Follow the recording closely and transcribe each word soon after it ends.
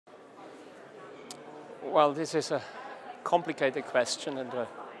Well, this is a complicated question and a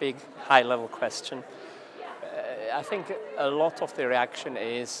big high-level question. I think a lot of the reaction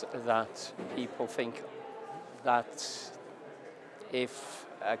is that people think that if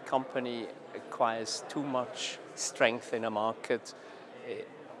a company acquires too much strength in a market,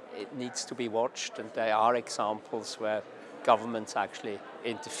 it needs to be watched, and there are examples where governments actually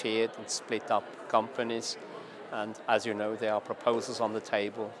interfered and split up companies. And as you know, there are proposals on the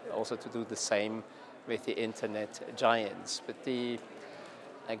table also to do the same with the internet giants. But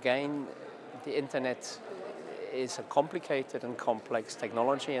again, the internet is a complicated and complex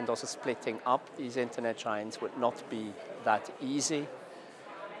technology, and also splitting up these internet giants would not be that easy.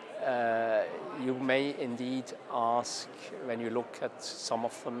 You may indeed ask, when you look at some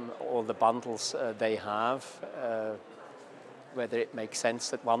of them, all the bundles they have, whether it makes sense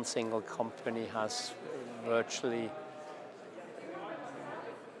that one single company has virtually,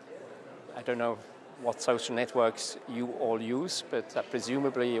 I don't know what social networks you all use, but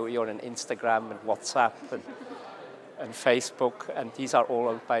presumably you're on Instagram and WhatsApp and Facebook, and these are all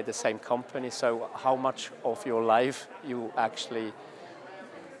owned by the same company. So how much of your life you actually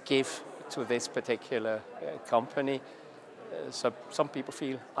give to this particular company? So some people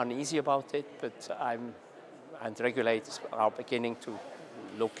feel uneasy about it, but and regulators are beginning to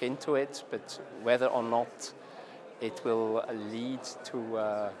look into it, but whether or not it will lead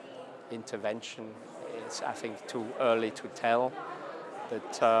to intervention is, I think, too early to tell.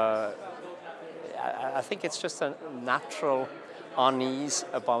 But I think it's just a natural unease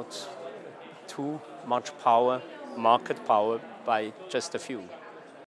about too much power, market power, by just a few.